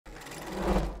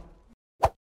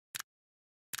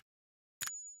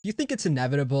do you think it's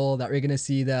inevitable that we're gonna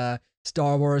see the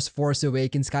Star Wars Force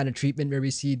Awakens kind of treatment where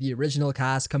we see the original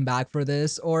cast come back for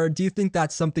this, or do you think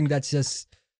that's something that's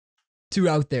just too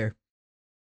out there?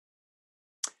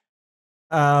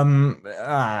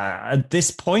 At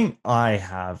this point, I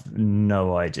have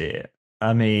no idea.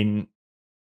 I mean,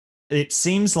 it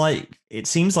seems like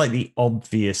the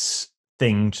obvious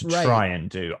thing to Right. try and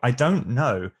do. I don't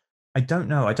know. I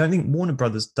don't think Warner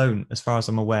Brothers don't, as far as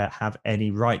I'm aware, have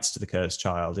any rights to the Cursed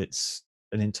Child. It's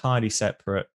an entirely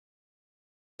separate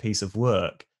piece of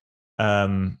work.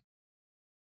 Um,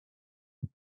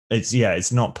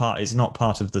 it's not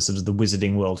part of the sort of the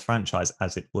Wizarding World franchise,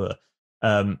 as it were.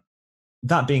 Um,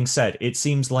 that being said, it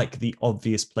seems like the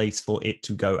obvious place for it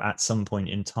to go at some point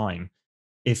in time.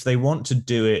 If they want to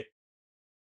do it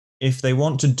if they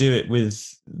want to do it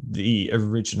with the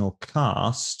original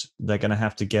cast, they're going to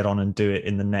have to get on and do it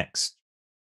in the next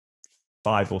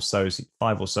five or so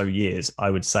years.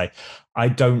 I would say. I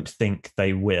don't think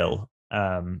they will,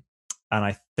 and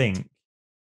I think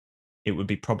it would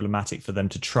be problematic for them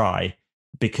to try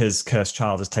because Cursed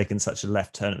Child has taken such a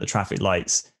left turn at the traffic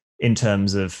lights in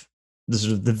terms of the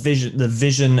sort of the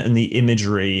vision and the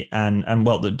imagery, and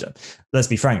well, let's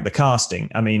be frank, the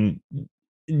casting. I mean,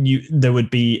 there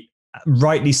would be,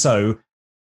 rightly so,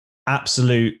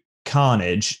 absolute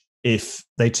carnage if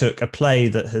they took a play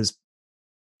that has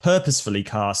purposefully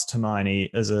cast Hermione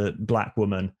as a black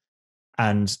woman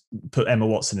and put Emma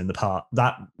Watson in the part.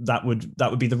 That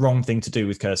would be the wrong thing to do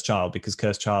with Cursed Child, because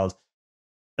Cursed Child,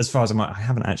 as far as I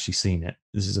haven't actually seen it.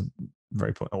 This is a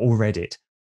very point, or read it.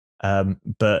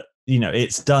 But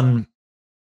it's done.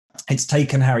 It's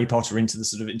taken Harry Potter into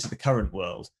the current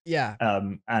world, Yeah.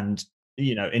 and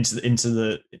into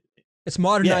the It's yeah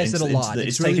modernized it a into lot. the It's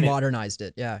it's really taken it. modernized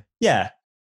it. Yeah. Yeah,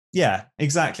 yeah,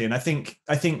 exactly. And I think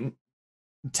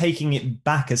taking it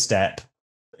back a step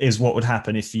is what would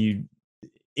happen if you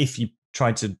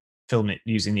tried to film it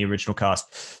using the original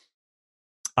cast.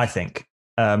 I think,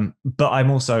 but I'm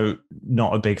also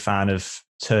not a big fan of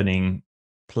turning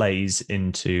plays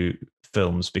into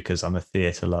films because I'm a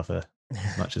theatre lover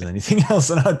as much as anything else,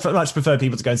 and I'd much prefer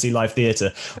people to go and see live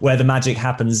theatre where the magic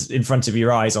happens in front of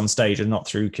your eyes on stage and not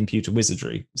through computer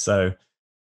wizardry. So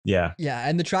yeah, Yeah,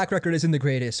 and the track record isn't the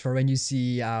greatest for when you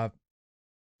see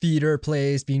theater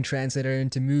plays being translated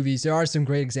into movies. There are some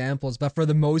great examples, but for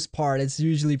the most part, it's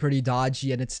usually pretty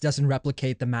dodgy and it doesn't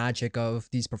replicate the magic of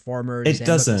these performers it and what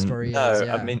the doesn't. story is. No, I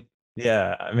Yeah. mean,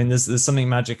 yeah, I mean, there's something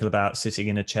magical about sitting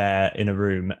in a chair in a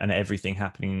room and everything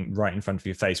happening right in front of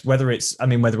your face. Whether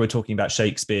we're talking about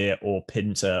Shakespeare or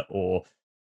Pinter or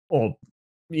a Or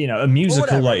musical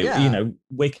whatever. like Yeah.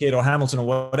 Wicked or Hamilton or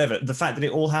whatever. The fact that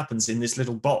it all happens in this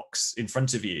little box in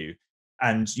front of you,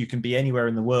 and you can be anywhere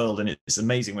in the world, and it's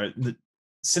amazing. Where the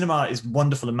cinema is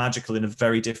wonderful and magical in a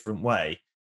very different way.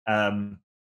 Um,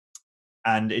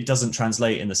 and it doesn't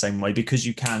translate in the same way because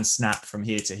you can snap from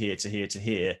here to here to here to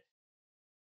here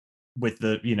with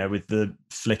the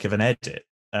flick of an edit,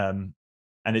 and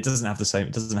it doesn't have the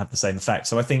same effect.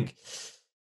 So I think,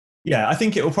 yeah, I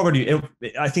think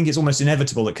I think it's almost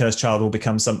inevitable that Cursed Child will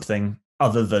become something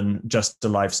other than just a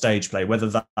live stage play, whether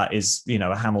that is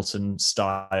a Hamilton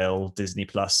style Disney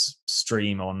Plus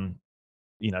stream on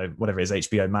whatever it is,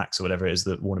 HBO Max or whatever it is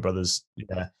that Warner Brothers,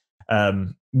 yeah.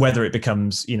 Whether it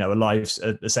becomes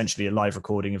essentially a live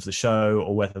recording of the show,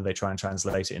 or whether they try and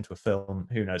translate it into a film,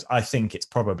 who knows? I think it's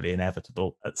probably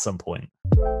inevitable at some point.